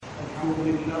الحمد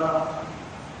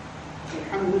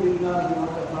لله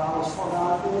وكفى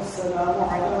والصلاة والسلام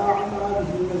على عباده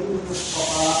الذين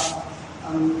اصطفى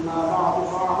أما بعد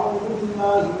فأعوذ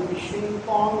بالله من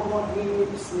الشيطان الرجيم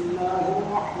بسم الله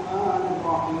الرحمن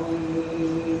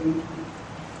الرحيم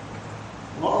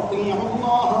وأطيعوا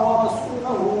الله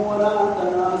ورسوله ولا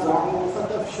تنازعوا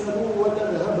فتفشلوا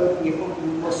وتذهب ريحكم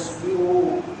واصبروا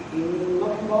إن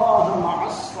الله مع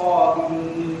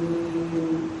الصابرين.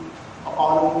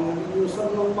 وقال النبي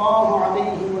صلى الله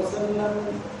عليه وسلم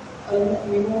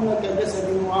المؤمنون كجسد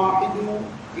واحد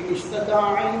إن اشتكى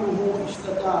عينه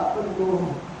اشتكى كله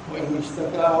وإن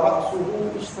اشتكى رأسه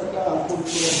اشتكى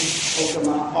كله أو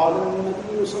كما قال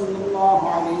النبي صلى الله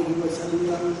عليه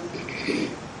وسلم.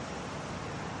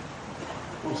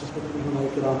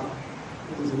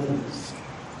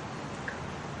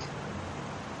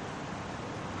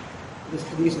 This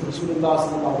hadith of Rasulullah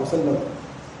sallallahu alaihi wasallam,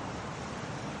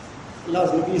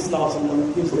 Allah's Nabi sallallahu alaihi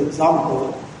wasallam gives the example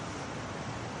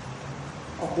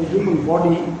of the human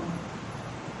body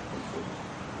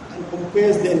and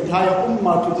compares the entire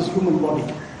ummah to this human body.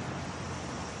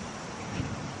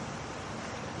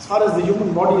 As far as the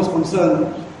human body is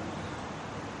concerned,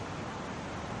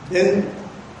 then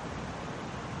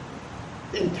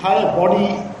the entire body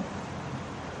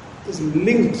is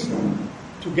linked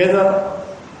together.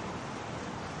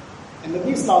 And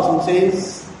Nabi Sallallahu Alaihi Wasallam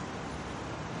says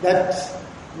that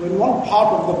when one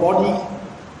part of the body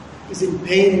is in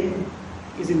pain,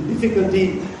 is in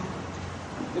difficulty,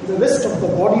 then the rest of the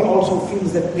body also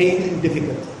feels that pain and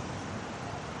difficulty.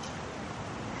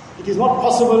 It is not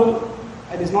possible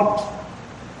and is not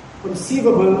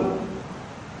conceivable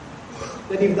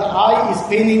that if the eye is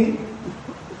paining,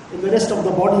 then the rest of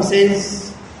the body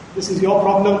says, this is your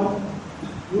problem,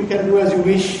 you can do as you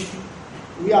wish,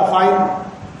 we are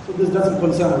fine, so this doesn't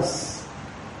concern us.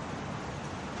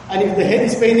 And if the head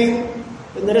is paining,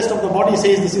 then the rest of the body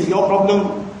says, this is your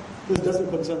problem, this doesn't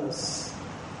concern us.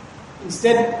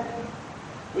 Instead,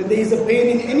 when there is a pain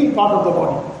in any part of the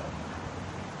body,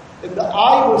 then the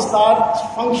eye will start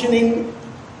functioning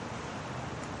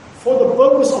for the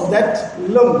purpose of that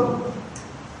limb.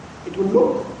 It will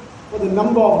look for the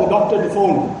number of the doctor to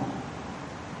phone.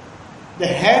 The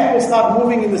hand will start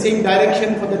moving in the same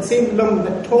direction for that same limb,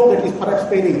 that toe that is perhaps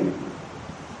paining,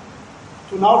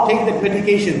 to now take that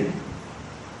medication.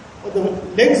 Or the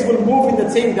legs will move in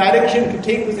that same direction to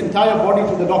take this entire body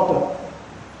to the doctor.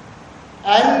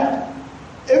 And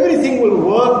everything will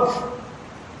work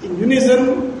in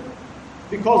unison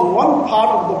because one part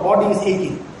of the body is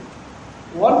aching.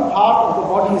 One part of the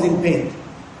body is in pain.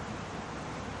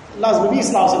 Allah's Nabi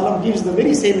Sallallahu Alaihi Wasallam gives the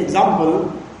very same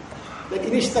example that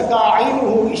in ishtaka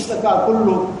aynuhu ishtaka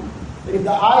kullu, that if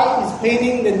the eye is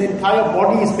paining, then the entire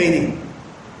body is paining.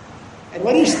 And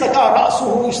when ishtaka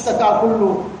ra'suhu ishtaka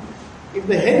kullu, if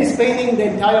the head is paining, the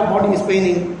entire body is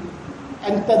paining.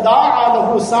 And tada'a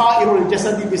lahu sa'irul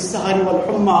jasadi bis-sahari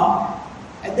wal-humma,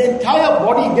 and the entire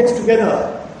body gets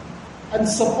together and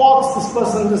supports this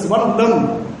person, this one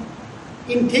limb,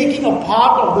 in taking a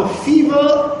part of the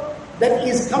fever that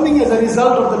is coming as a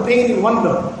result of the pain in one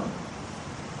limb.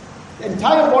 The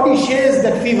entire body shares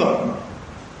that fever,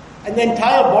 and the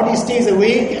entire body stays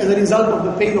awake as a result of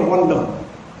the pain of one limb.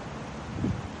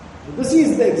 This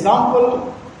is the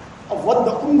example of what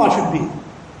the ummah should be.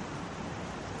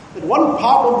 That one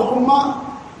part of the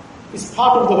ummah is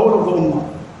part of the whole of the ummah.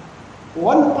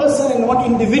 One person and one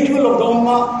individual of the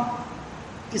ummah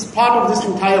is part of this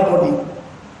entire body.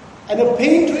 And a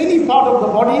pain to any part of the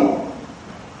body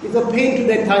is a pain to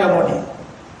the entire body.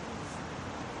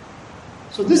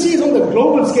 So this is on the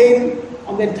global scale,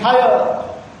 on the entire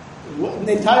world,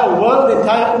 the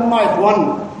entire ummah at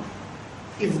one.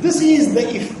 If this is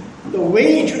the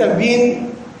way it should have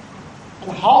been,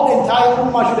 and how the entire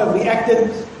ummah should have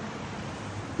reacted,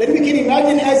 then we can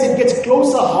imagine as it gets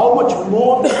closer how much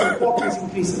more the importance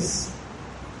increases.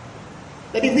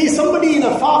 That if there is somebody in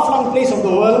a far-flung place of the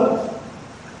world,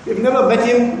 we've never met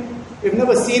him, we've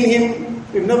never seen him,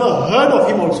 we've never heard of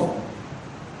him also,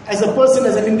 as a person,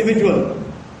 as an individual.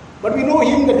 But we know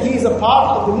him that he is a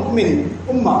part of the mu'min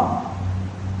ummah.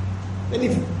 And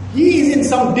if he is in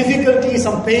some difficulty,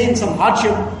 some pain, some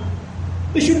hardship,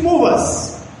 this should move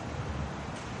us.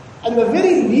 And the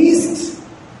very least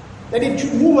that it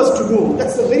should move us to do,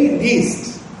 that's the very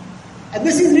least. And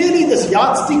this is really this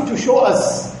yardstick to show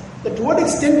us that to what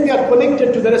extent we are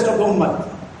connected to the rest of the ummah.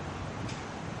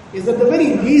 Is that the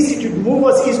very least it should move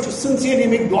us is to sincerely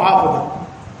make dua for them.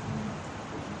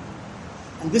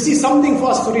 And this is something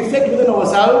for us to reflect within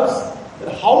ourselves,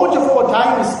 that how much of our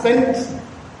time is spent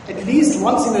at least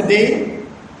once in a day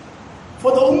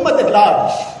for the ummah at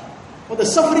large, for the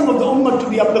suffering of the ummah to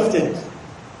be uplifted,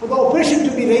 for the oppression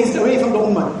to be raised away from the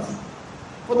ummah,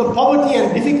 for the poverty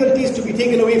and difficulties to be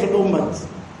taken away from the ummah.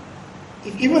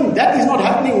 If even that is not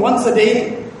happening once a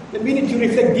day, then we need to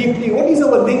reflect deeply what is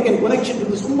our link and connection to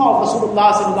this ummah of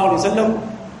Rasulullah sallallahu alaihi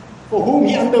wasallam, for whom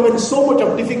he underwent so much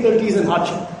of difficulties and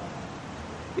hardship.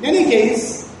 In any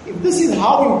case, if this is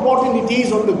how important it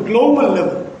is on the global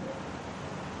level,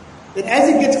 then as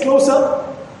it gets closer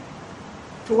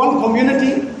to one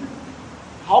community,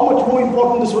 how much more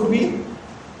important this would be,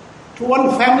 to one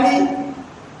family,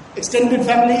 extended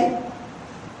family,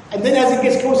 and then as it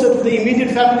gets closer to the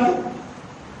immediate family,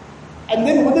 and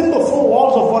then within the four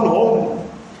walls of one home,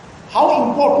 how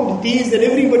important it is that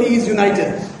everybody is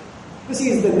united. This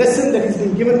is the lesson that is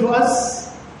being given to us,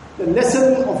 the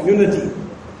lesson of unity.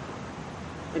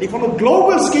 And if on a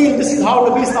global scale, this is how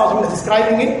Nabi Sallallahu Alaihi Wasallam is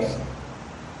describing it,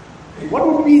 what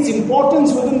would be its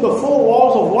importance within the four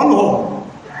walls of one home?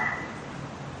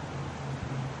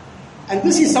 And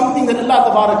this is something that Allah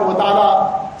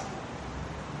Ta'ala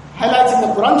highlights in the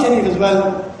Quran Sharif as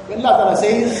well. When Allah Ta'ala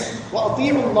says,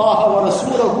 وَأَطِيعُوا اللَّهَ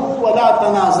وَرَسُولَهُ وَلَا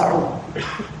تَنَازَعُوا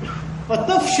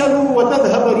فَتَفْشَلُوا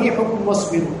وَتَذْهَبَ رِيحُكُمْ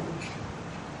وَاصْبِرُوا.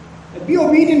 Be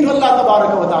obedient to Allah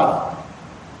Ta'ala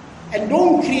and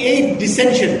don't create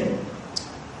dissension.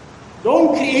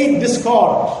 Don't create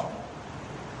discord.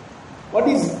 What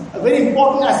is a very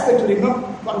important aspect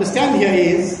to understand here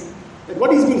is that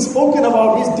what is being spoken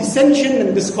about is dissension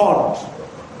and discord,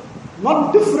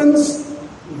 not difference,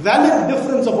 valid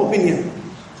difference of opinion.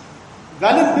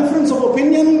 Valid difference of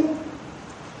opinion,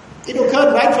 it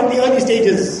occurred right from the early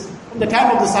stages, from the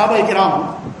time of the Sahaba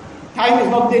Ikram. Time is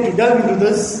not there to delve into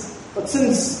this, but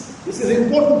since this is an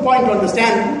important point to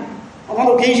understand, on one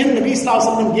occasion Nabi Sallallahu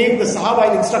Alaihi Wasallam gave the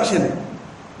Sahaba an instruction,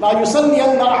 لا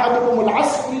يصلين أحدكم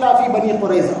العصر إلا في بني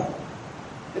قريظة,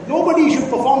 that nobody should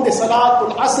perform the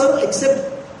Salatul Asr except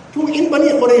in Bani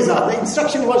Qurayza. The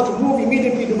instruction was to move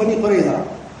immediately to Bani Qurayza.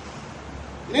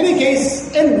 In any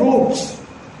case, en route,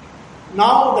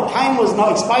 now the time was now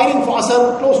expiring for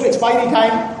Asr, close to expiry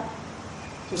time.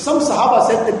 So some Sahaba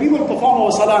said that we will perform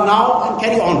our Salah now and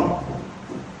carry on.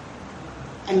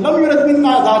 And lam yurad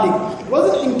minna dhalik. It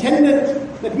wasn't intended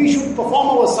that we should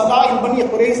perform our Salah in Bani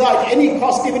Qurayza at any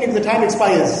cost, even if the time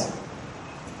expires.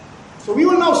 So we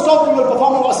will now stop, we will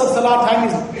perform our Asr Salah, time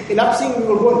is elapsing, we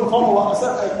will go and perform our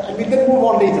Asr, and we will then move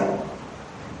on later.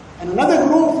 And another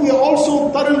group, we are also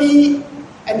thoroughly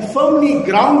and firmly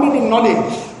grounded in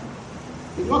knowledge.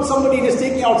 It's not somebody just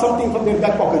taking out something from their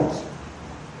back pocket.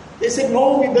 They said,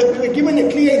 no, we were given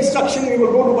a clear instruction, we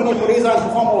will go to Bani Qurayza and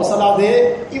perform our Salah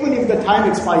there, even if the time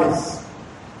expires.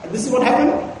 And this is what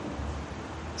happened.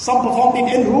 Some performed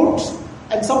it en route,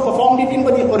 and some performed it in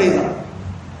Bani Qurayza.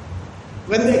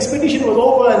 When the expedition was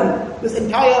over and this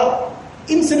entire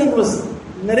incident was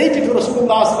narrated to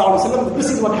Rasulullah Sallallahu Alaihi Wasallam, this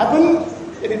is what happened.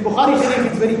 And in Bukhari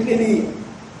Sharif, it's very clearly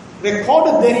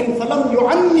recorded therein, فَلَمْ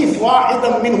يُعَنِّفْ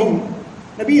وَاحِدًا مِّنْهُمْ.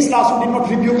 Nabi Sallallahu did not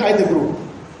rebuke either group.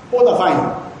 Both are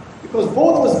fine. Because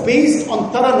both was based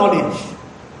on thorough knowledge.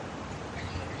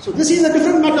 So this is a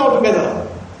different matter altogether.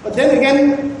 But then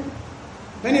again,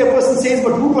 many a person says,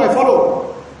 but who do I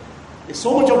follow? There's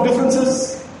so much of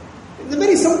differences. It's a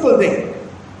very simple thing.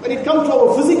 When it comes to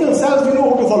our physical selves, we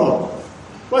know who to follow.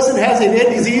 Person has a rare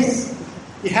disease,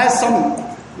 he has some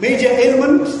major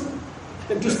ailment,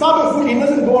 then to start off with, he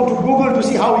doesn't go on to Google to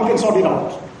see how he can sort it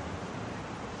out.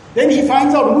 Then he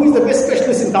finds out who is the best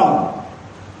specialist in town.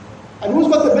 And who's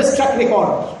got the best track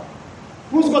record?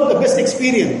 Who's got the best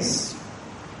experience?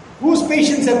 Whose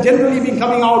patients have generally been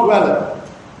coming out well?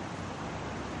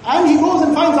 And he goes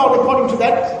and finds out according to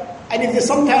that. And if there's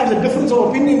sometimes a difference of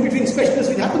opinion between specialists,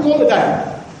 which happens all the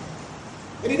time.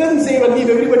 And he doesn't say, well, leave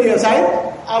everybody aside,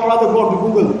 I'll rather go to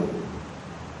Google.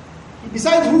 He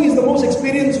decides who is the most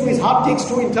experienced, who his heart takes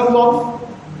to in terms of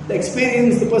the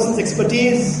experience, the person's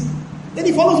expertise. Then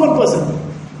he follows one person.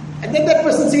 And then that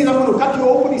person says, I'm going to cut you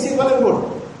open. He says, well and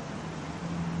good.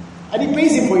 And he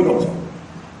pays him for it also.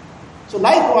 So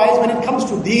likewise, when it comes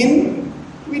to deen,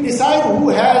 we decide who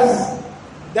has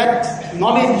that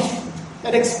knowledge,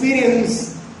 that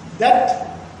experience, that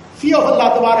fear of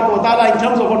Allah Ta'ala in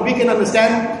terms of what we can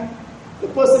understand. The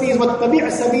person is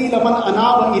وَاتَّبِعْ سَبِيلَ مَنْ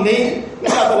أَنَابَ إِلَيْهِ. Allah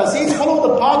Ta'ala says,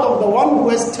 follow the path of the one who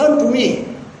has turned to me.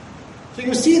 So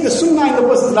you see the sunnah in the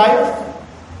person's life.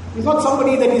 He's not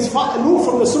somebody that is far aloof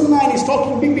from the sunnah and is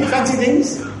talking big fancy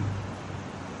things.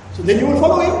 So then you will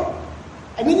follow him.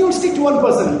 And then you will stick to one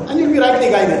person and you'll be rightly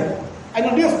guided. And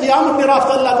on the day of Qiyamah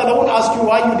thereafter, Allah Ta'ala won't ask you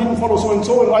why you didn't follow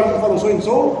so-and-so and why you didn't follow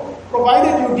so-and-so.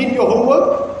 Provided you did your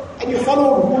homework and you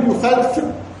followed who you felt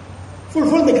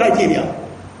fulfilled the criteria.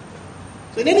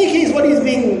 So in any case, what is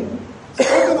being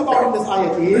spoken about in this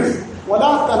ayat is,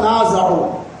 وَلَا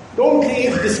تَنَازَعُوا. Don't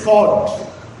create discord.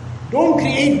 Don't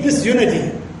create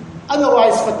disunity.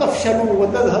 Otherwise, فَتَفْشَلُوا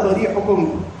وَتَذْهَبَ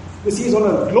رِيحُكُمْ. This is on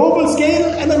a global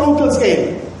scale and a local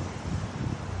scale.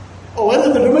 Or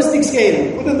whether the domestic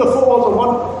scale, within the four walls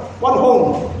of one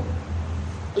home.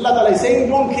 Allah Ta'ala is saying,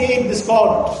 don't create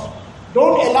discord.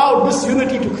 Don't allow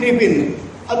disunity to creep in.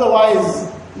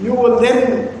 Otherwise, you will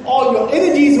then, all your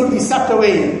energies will be sucked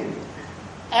away.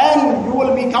 And you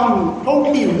will become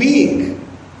totally weak.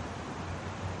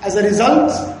 As a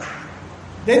result,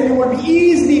 then you will be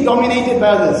easily dominated by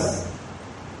others.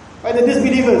 By the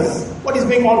disbelievers. What is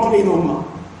going on today in Ummah?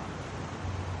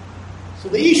 So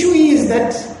the issue is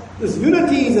that this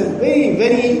unity is a very,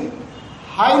 very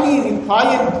highly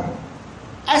required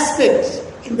aspect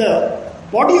in the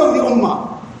body of the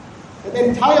Ummah. That the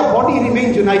entire body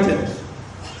remains united.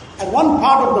 And one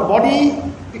part of the body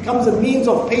becomes a means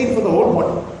of pain for the whole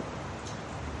body.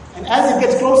 And as it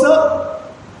gets closer,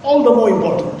 all the more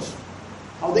important.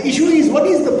 Now the issue is, what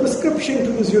is the prescription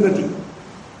to this unity?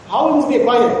 How will this be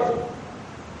acquired?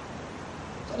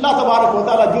 Allah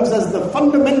Ta'ala gives us the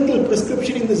fundamental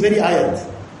prescription in this very ayat.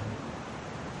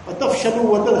 وَتَفْشَلُوا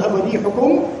وَتَذْهَبَ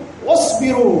رِيحُكُمْ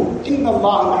وَاصْبِرُوا إِنَّ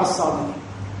اللَّهَ مَعَ الصَّابِرِينَ.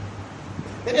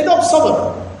 They adopt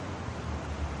sabr.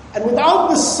 And without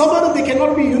this sabr, there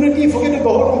cannot be unity. Forget the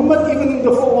whole ummah, even in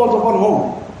the four walls of one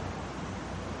home.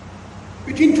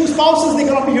 Between two spouses, there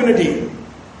cannot be unity.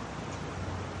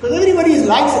 Because everybody's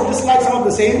likes and dislikes are not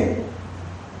the same.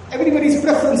 Everybody's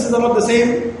preferences are not the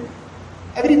same.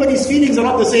 Everybody's feelings are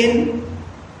not the same.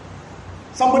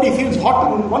 Somebody feels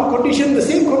hot in one condition, the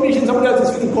same condition somebody else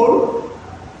is feeling cold.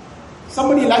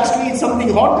 Somebody likes to eat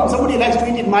something hot and somebody likes to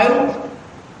eat it mild.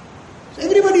 So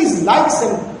everybody's likes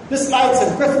and dislikes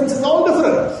and preferences are all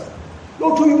different.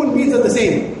 No two human beings are the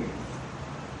same.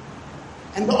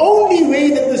 And the only way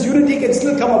that this unity can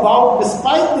still come about,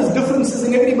 despite these differences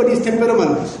in everybody's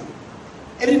temperament,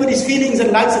 everybody's feelings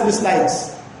and likes and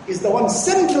dislikes, is the one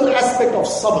central aspect of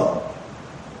sabr.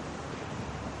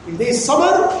 If there is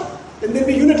sabr, then there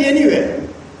will be unity anywhere.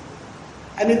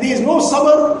 And if there is no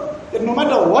sabr, then no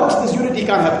matter what, this unity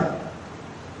can't happen.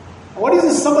 What is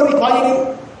this sabr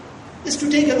requiring? Is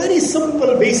to take a very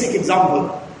simple, basic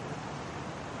example.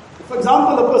 For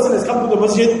example, a person has come to the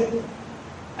masjid,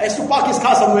 has to park his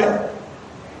car somewhere.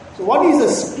 So what is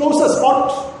the closer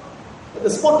spot? The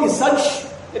spot is such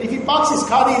that if he parks his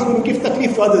car there, he's going to give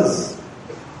taklif to others.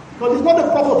 Because it's not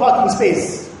a proper parking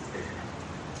space.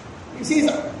 He says,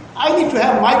 I need to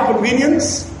have my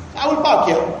convenience, I will park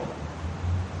here.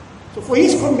 So for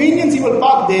his convenience, he will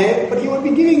park there, but he will be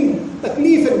giving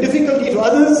taklif and difficulty to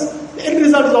others. The end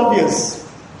result is obvious.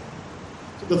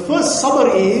 So the first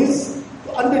sabr is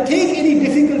to undertake any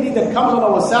difficulty that comes on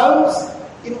ourselves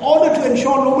in order to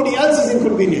ensure nobody else is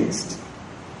inconvenienced.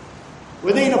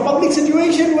 Whether in a public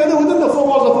situation, whether within the four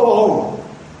walls of our home.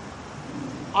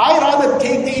 I rather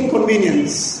take the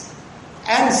inconvenience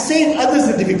and save others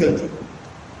the difficulty.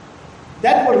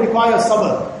 That will require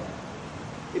sabr.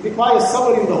 It requires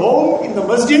sabr in the home, in the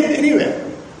masjid,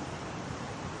 anywhere.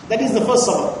 That is the first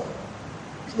sabr.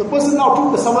 So the person now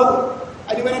took the sabr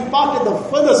and he went and parked at the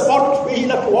further spot where he'll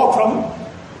have to walk from.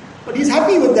 But he's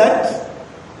happy with that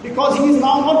because he is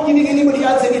now not giving anybody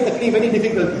else any taklif, any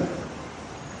difficulty.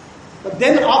 But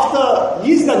then after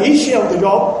he's done his share of the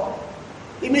job,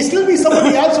 there may still be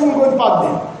somebody else who will go and park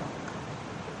there.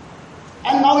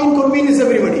 And now inconvenience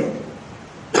everybody.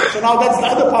 So now that's the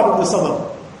other part of the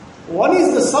sabr. One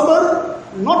is the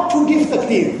sabr not to give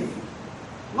taklif,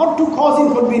 not to cause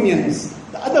inconvenience.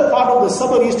 The other part of the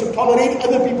sabr is to tolerate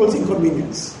other people's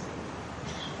inconvenience.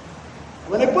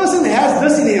 When a person has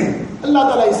this in him,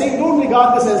 Allah Ta'ala is saying, don't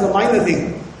regard this as a minor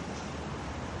thing.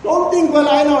 Don't think, well,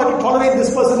 I know how to tolerate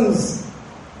this person's,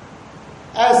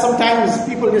 as sometimes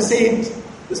people just say it,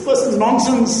 this person's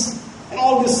nonsense and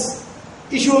all these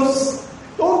issues.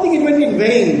 Don't think it went in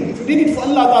vain. If you did it for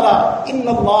Allah Ta'ala,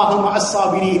 Inna Allaha ma'as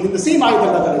sabirin, in the same ayat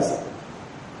Allah Ta'ala said.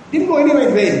 Didn't go anywhere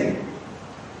in vain.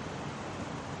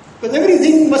 Because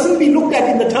everything mustn't be looked at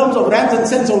in the terms of rands and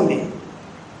cents only.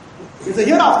 There's a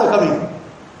hereafter coming.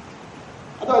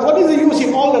 Otherwise, what is the use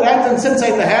if all the rands and cents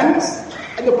are in the hands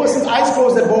and the person's eyes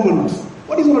close that moment?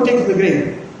 What is going to take to the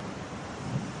grave?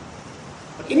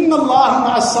 But Inna Allaha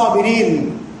ma'as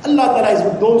sabirin. Allah Ta'ala is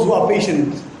with those who are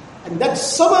patient. And that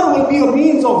sabr will be a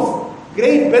means of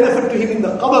great benefit to him in the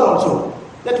qabr also.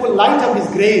 That will light up his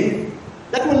grave.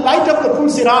 That will light up the Pul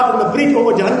Sirat and the bridge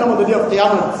over Jahannam on the day of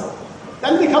Qiyamah.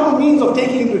 That will become a means of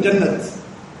taking him to Jannat.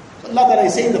 So Allah Ta'ala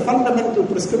is saying the fundamental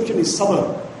prescription is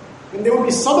sabr. When there will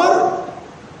be sabr,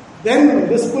 then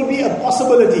this will be a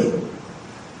possibility.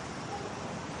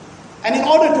 And in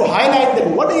order to highlight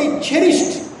that what a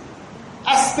cherished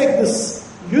aspect this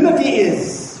unity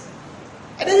is,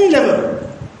 at any level.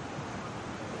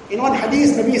 In one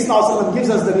hadith, Nabi Sallallahu Alaihi Wasallam gives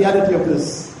us the reality of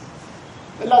this.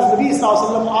 Allah's Nabi Sallallahu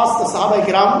Alaihi Wasallam asked the Sahaba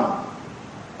Kiram,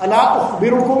 Ala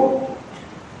ukhbirukum,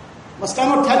 must I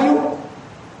not tell you?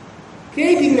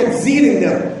 Creating that zeal in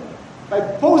them by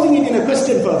posing it in a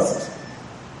question first.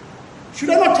 Should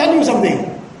I not tell you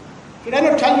something? Should I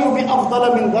not tell you bi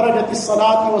afdala min darajati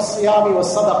salati was siyami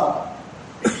was sadaqah?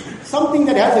 Something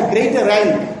that has a greater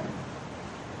rank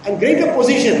and greater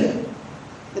position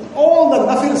than all the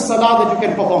nafil salah that you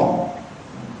can perform.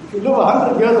 If you live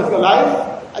 100 years of your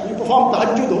life and you perform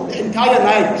tahajjud the entire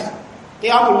night,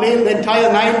 qiyamul layl the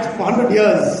entire night for 100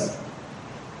 years,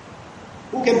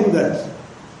 who can do that?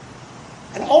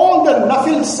 And all the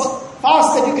nafil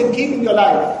fast that you can keep in your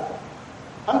life,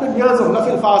 100 years of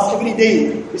nafil fast every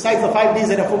day, besides the 5 days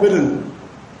that are forbidden.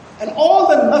 And all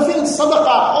the nafil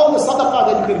sadaqah, all the sadaqah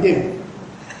that you can give.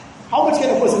 How much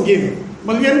can a person give?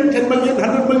 Million, 10 million,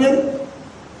 100 million,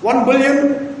 1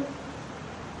 billion?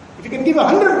 If you can give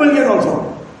 100 billion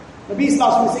also. Nabi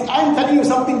Sallallahu is saying, I am telling you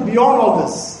something beyond all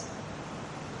this.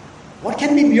 What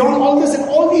can be beyond all this? And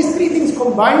all these three things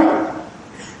combined,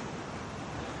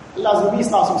 Allah's Nabi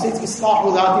Sallallahu says,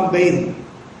 Islahu dhatil bayn.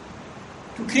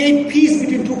 To create peace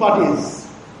between two parties.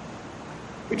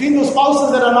 Between those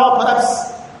spouses that are now perhaps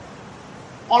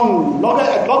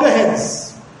at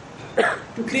loggerheads.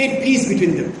 To create peace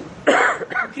between them.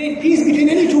 To create peace between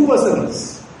any two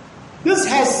persons. This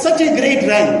has such a great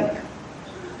rank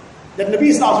that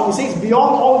Nabi Sallallahu says,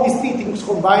 beyond all these three things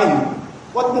combined,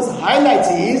 what this highlights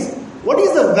is, what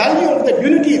is the value of that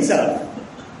unity itself?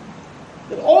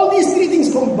 That all these three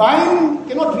things combined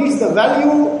cannot reach the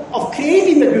value of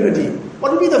creating that unity.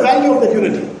 What will be the value of that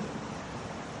unity?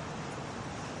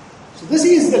 So this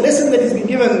is the lesson that is being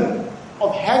given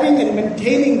of having and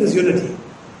maintaining this unity.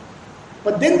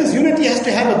 But then this unity has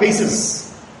to have a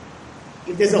basis.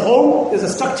 If there's a home, there's a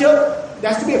structure,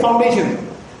 there has to be a foundation.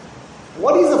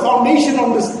 What is the foundation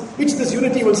on which this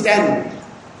unity will stand?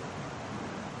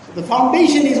 So the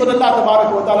foundation is what Allah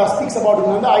Ta'ala speaks about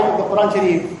in the ayat of the Quran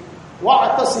Sharif.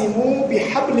 وَاعْتَصِمُوا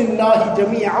بِحَبْلِ اللَّهِ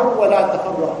جَمِيعًا وَلَا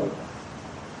تَفَرَّقُوا.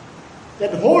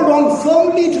 That hold on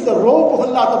firmly to the rope of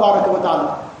Allah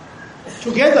Ta'ala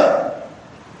together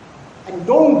and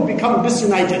don't become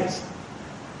disunited.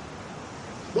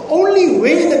 The only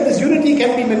way that this unity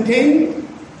can be maintained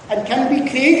and can be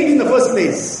created in the first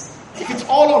place, if it's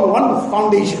all on one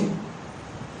foundation.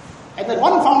 And that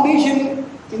one foundation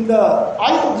in the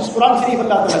ayat of this Quran Sharif,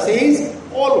 Allah Ta'ala says,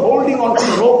 all holding on to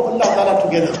the rope of Allah Ta'ala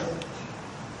together.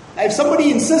 Now if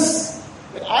somebody insists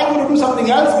that I'm going to do something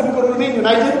else, but we're going to remain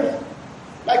united,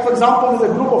 like for example,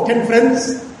 there's a group of 10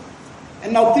 friends,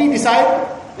 and now 3 decide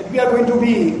that we are going to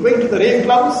be going to the rave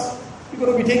clubs, we're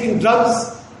going to be taking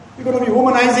drugs, we're going to be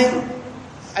womanizing,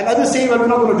 and others say, well, we're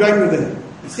not going to join with them.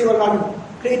 They say, well,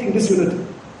 I'm creating disunity.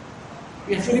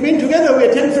 We have to remain together. We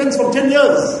are 10 friends for 10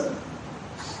 years.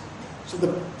 So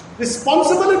the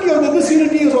responsibility of the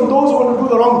disunity is on those who want to do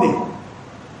the wrong thing.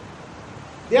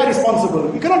 They are responsible.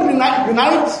 We cannot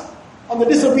unite on the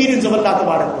disobedience of Allah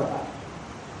Ta'ala.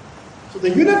 So the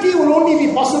unity will only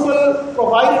be possible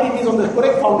provided it is on the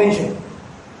correct foundation.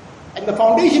 And the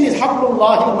foundation is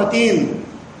Hablullah al-Mateen,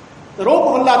 the rope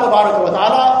of Allah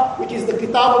Ta'ala, which is the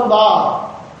Kitabullah.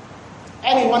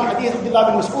 And in one hadith,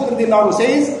 Abdullah bin Mas'ud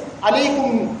says,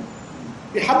 Alaykum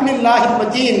bihablillahi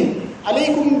al-Mateen,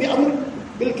 Alaykum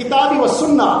bil kitabi was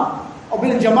sunnah, or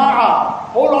bil jama'ah.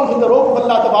 Hold on to the rope of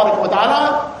Allah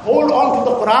Ta'ala, hold on to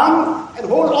the Quran, and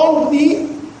hold on to the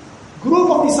group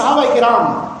of the Sahaba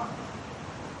Kiram.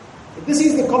 This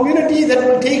is the community that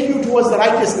will take you towards the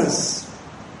righteousness.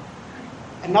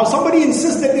 And now somebody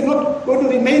insists that they're not going to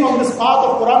remain on this path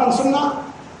of Quran and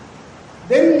Sunnah,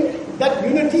 then that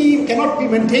unity cannot be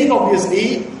maintained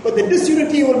obviously, but the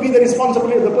disunity will be the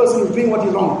responsibility of the person who's doing what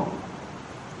is wrong.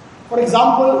 For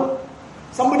example,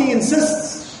 somebody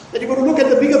insists that you're going to look at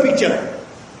the bigger picture,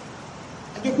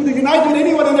 and you're going to unite with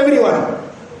anyone and everyone.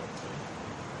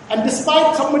 And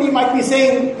despite somebody might be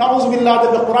saying, Na'uzubillah,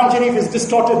 that the Quran Sharif is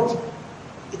distorted,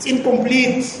 it's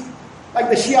incomplete, like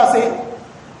the Shia say.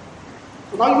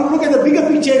 So now you look at the bigger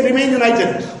picture and remain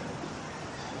united.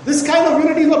 This kind of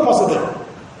unity is not possible.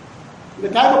 In the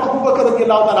time of Abu Bakr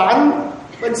radiallahu ta'ala anhu,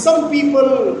 when some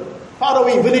people,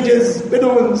 faraway villages,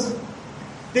 Bedouins,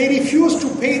 they refused to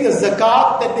pay the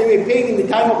zakat that they were paying in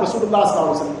the time of Rasulullah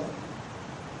sallallahu alaihi wasallam.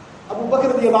 Abu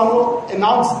Bakr radiallahu anhu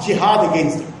announced jihad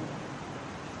against them.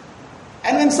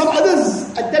 And then some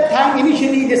others at that time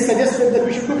initially they suggested that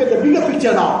we should look at the bigger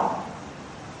picture now.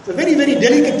 It's a very, very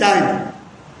delicate time.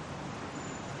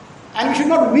 And we should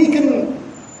not weaken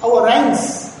our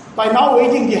ranks by now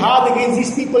waging jihad against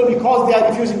these people because they are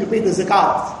refusing to pay the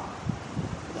zakat.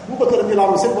 Abu Bakr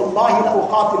radiallahu anhu said, Wallahi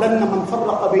la'uqatilanna man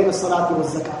farraqa bayna as-salati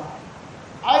waz-zakat.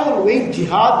 I will wage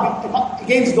jihad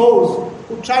against those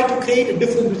who try to create a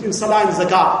difference between salah and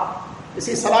zakat. They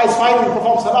say salah is fine, we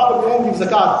perform salah, but we won't give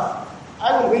zakat.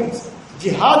 I will wage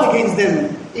jihad against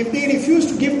them if they refuse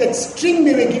to give that string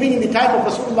they were giving in the time of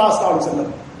Rasulullah sallallahu alaihi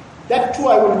wasallam. That too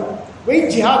I will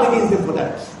wage jihad against them for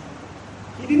that.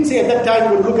 He didn't say at that time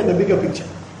we will look at the bigger picture.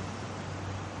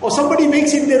 Or somebody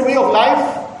makes it their way of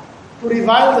life to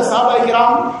revile the Sahaba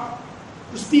Ikram,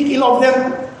 to speak ill of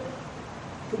them,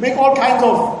 to make all kinds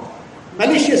of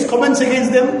malicious comments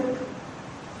against them,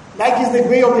 like is the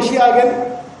way of the Shia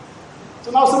again. So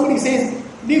now somebody says,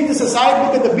 leave this aside,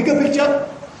 look at the bigger picture.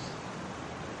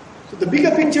 So the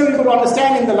bigger picture we could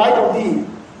understand in the light of the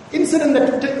incident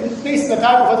that took place in the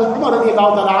time of Hazrat Umar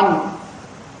radiallahu ta'ala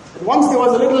anhu. Once there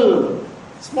was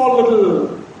a small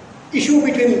little issue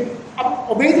between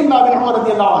Ubaydullah bin Umar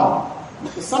radiallahu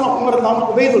anhu, the son of Umar radiallahu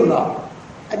anhu, Ubaydullah,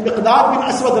 and Miqdad bin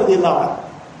Aswad radiallahu anhu.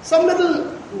 Some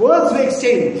little words were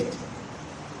exchanged.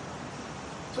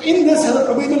 So in this,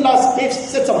 Hazrat Ubaydullah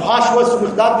said some harsh words to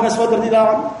Miqdad bin Aswad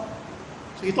radiallahu anhu.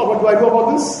 So he thought, what do I do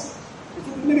about this? He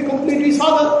thought, maybe complain to his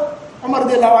father, Umar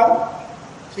radiallahu anhu.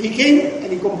 So he came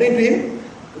and he complained to him,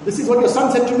 this is what your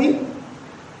son said to me.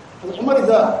 And Umar is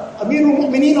the Amirul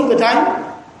Mu'mineen of the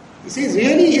time. He says,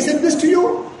 really? He said this to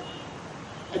you?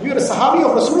 And you are a Sahabi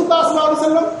of Rasulullah sallallahu alaihi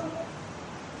wasallam?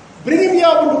 Bring him here,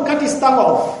 I want to cut his tongue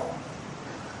off.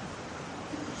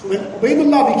 So when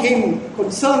Ubaydullah became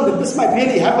concerned that this might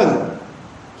really happen,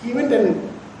 he went and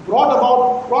brought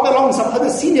along some other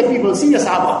senior people, senior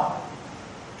Sahaba,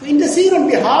 to intercede on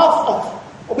behalf of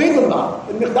Ubaydullah,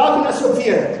 when Miqdad bin Aswad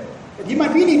feared that he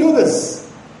might really do this.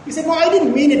 He said, no, I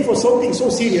didn't mean it for something so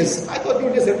serious. I thought you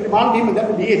would just reprimand him and that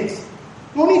would be it.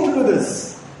 No need to do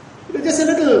this. It was just a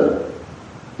little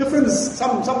difference,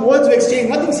 some words were exchanged,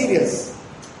 nothing serious.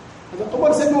 And the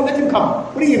Umar said, no, let him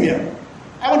come, bring him here.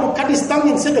 I want to cut his tongue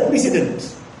and set a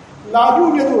precedent. لا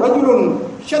يوجد رجل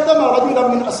شتم رجلا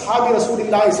من أصحاب رسول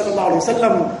الله صلى الله عليه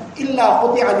وسلم إلا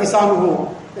قطع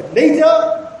لسانه. That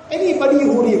later, anybody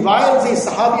who reviles a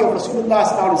Sahabi of Rasulullah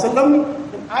sallallahu alaihi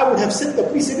wasallam, then I would have set the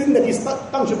precedent that his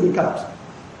tongue should be cut.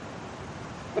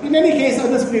 But in any case,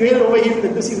 others prevailed over him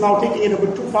that this is now taking it a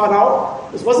bit too far now.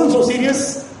 This wasn't so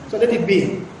serious, so let it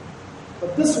be.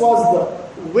 But this was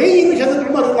the way in which Hazrat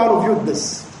Umar viewed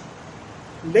this.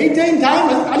 Later in time,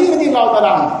 Hazrat Ali radiallahu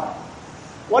ta'ala,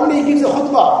 one day he gives a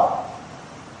khutbah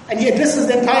and he addresses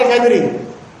the entire gathering.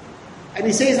 And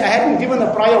he says, I hadn't given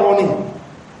a prior warning.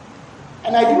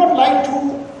 And I do not like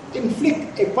to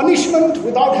inflict a punishment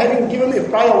without having given a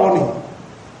prior warning.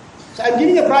 So I'm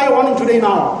giving a prior warning today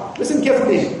now. Listen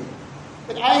carefully.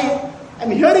 That I am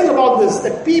hearing about this,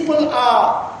 that people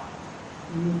are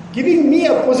giving me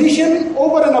a position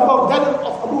over and above that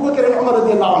of Abu Bakr and Umar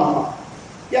radiallahu anhu.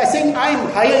 They are saying I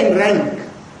am higher in rank.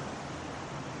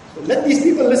 So let these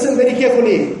people listen very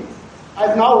carefully.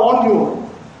 I've now warned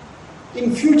you.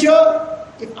 In future,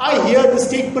 if I hear this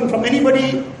statement from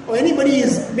anybody, or anybody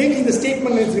is making the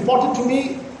statement and it's reported to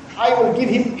me, I will give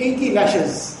him 80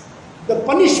 lashes. The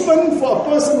punishment for a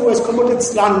person who has committed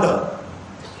slander.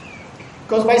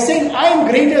 Because by saying I am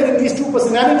greater than these two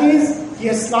personalities, he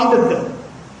has slandered them.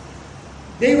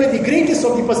 They were the greatest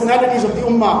of the personalities of the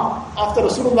Ummah after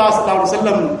Rasulullah sallallahu alaihi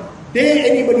wasallam. Dare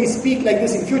anybody speak like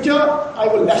this in future, I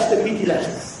will lash them 80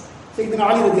 lashes. Sayyidina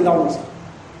Ali radiallahu anhu.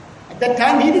 At that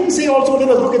time, he didn't say also, let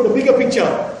us look at the bigger picture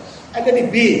and let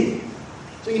it be.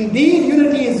 So indeed,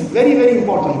 unity is very, very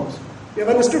important. We have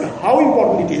understood how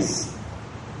important it is.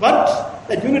 But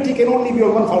that unity can only be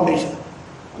on one foundation.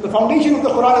 On the foundation of the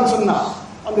Quran and Sunnah,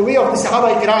 on the way of the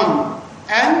Sahaba Ikram.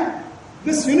 And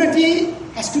this unity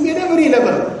has to be at every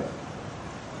level.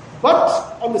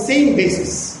 But on the same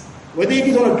basis. Whether it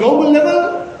is on a global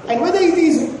level and whether it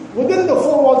is within the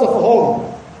four walls of a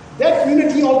home. That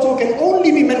unity also can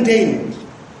only be maintained.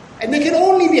 And there can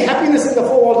only be happiness in the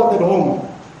four walls of that home.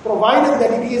 Provided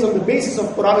that it is on the basis of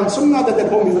Quran and Sunnah that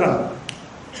home is run.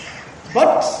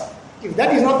 But if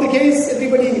that is not the case,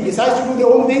 everybody decides to do their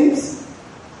own things,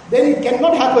 then it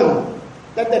cannot happen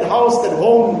that house, that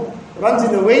home runs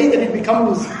in a way that it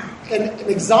becomes an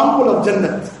example of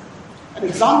Jannat. An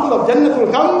example of Jannat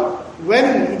will come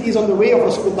when it is on the way of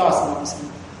Rasulullah sallallahu alaihi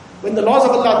wasallam. When the laws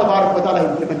of Allah tabarak wa ta'ala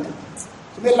are implemented.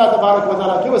 So may Allah tabarak wa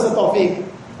ta'ala give us the tawfiq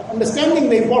of understanding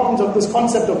the importance of this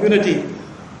concept of unity.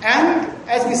 And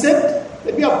as we said,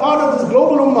 that we are part of this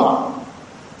global ummah.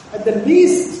 At the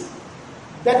least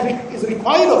that is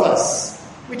required of us,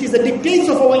 which is the dictates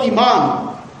of our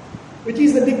iman, which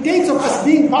is the dictates of us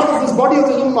being part of this body of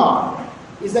the ummah,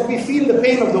 is that we feel the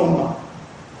pain of the ummah.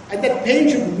 And that pain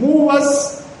should move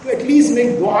us to at least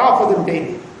make dua for them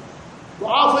daily.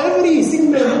 Dua for every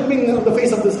single mu'min on the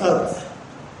face of this earth.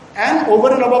 And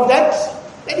over and above that,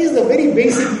 that is the very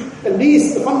basic, the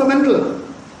least, the fundamental.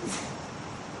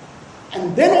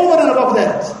 And then over and above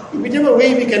that, in whichever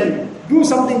way we can do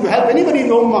something to help anybody in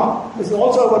the ummah, this is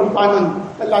also our requirement.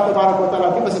 Allah Tabarak wa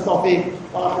Ta'ala give us a tawfiq.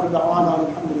 Wa akhiru da'wana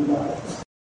alhamdulillah.